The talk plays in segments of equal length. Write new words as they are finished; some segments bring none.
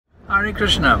Hare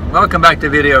Krishna. Welcome back to the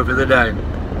video for the day.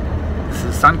 This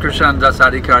is Sankarshan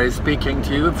Dasadikari speaking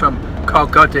to you from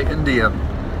Kolkata, India.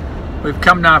 We've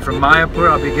come now from Mayapur.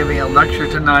 I'll be giving a lecture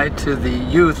tonight to the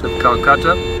youth of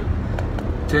Kolkata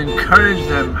to encourage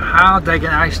them how they can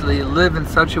actually live in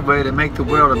such a way to make the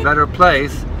world a better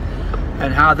place,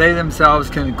 and how they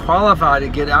themselves can qualify to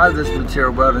get out of this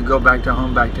material world and go back to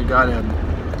home, back to Godhead.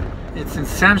 It's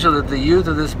essential that the youth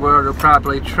of this world are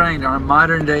properly trained. Our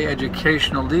modern day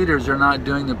educational leaders are not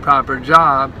doing the proper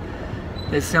job.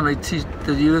 They simply teach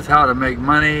the youth how to make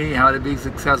money, how to be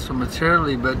successful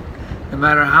materially, but no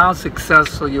matter how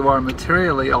successful you are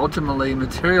materially, ultimately,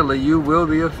 materially, you will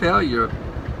be a failure.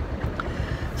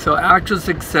 So actual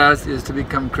success is to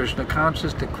become Krishna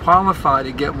conscious, to qualify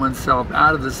to get oneself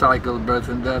out of the cycle of birth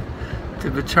and death, to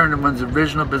return to one's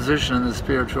original position in the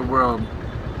spiritual world.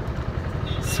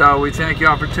 So we thank you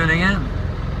all for tuning in.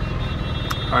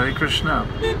 Hare Krishna.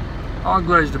 All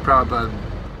glories to Prabhupada.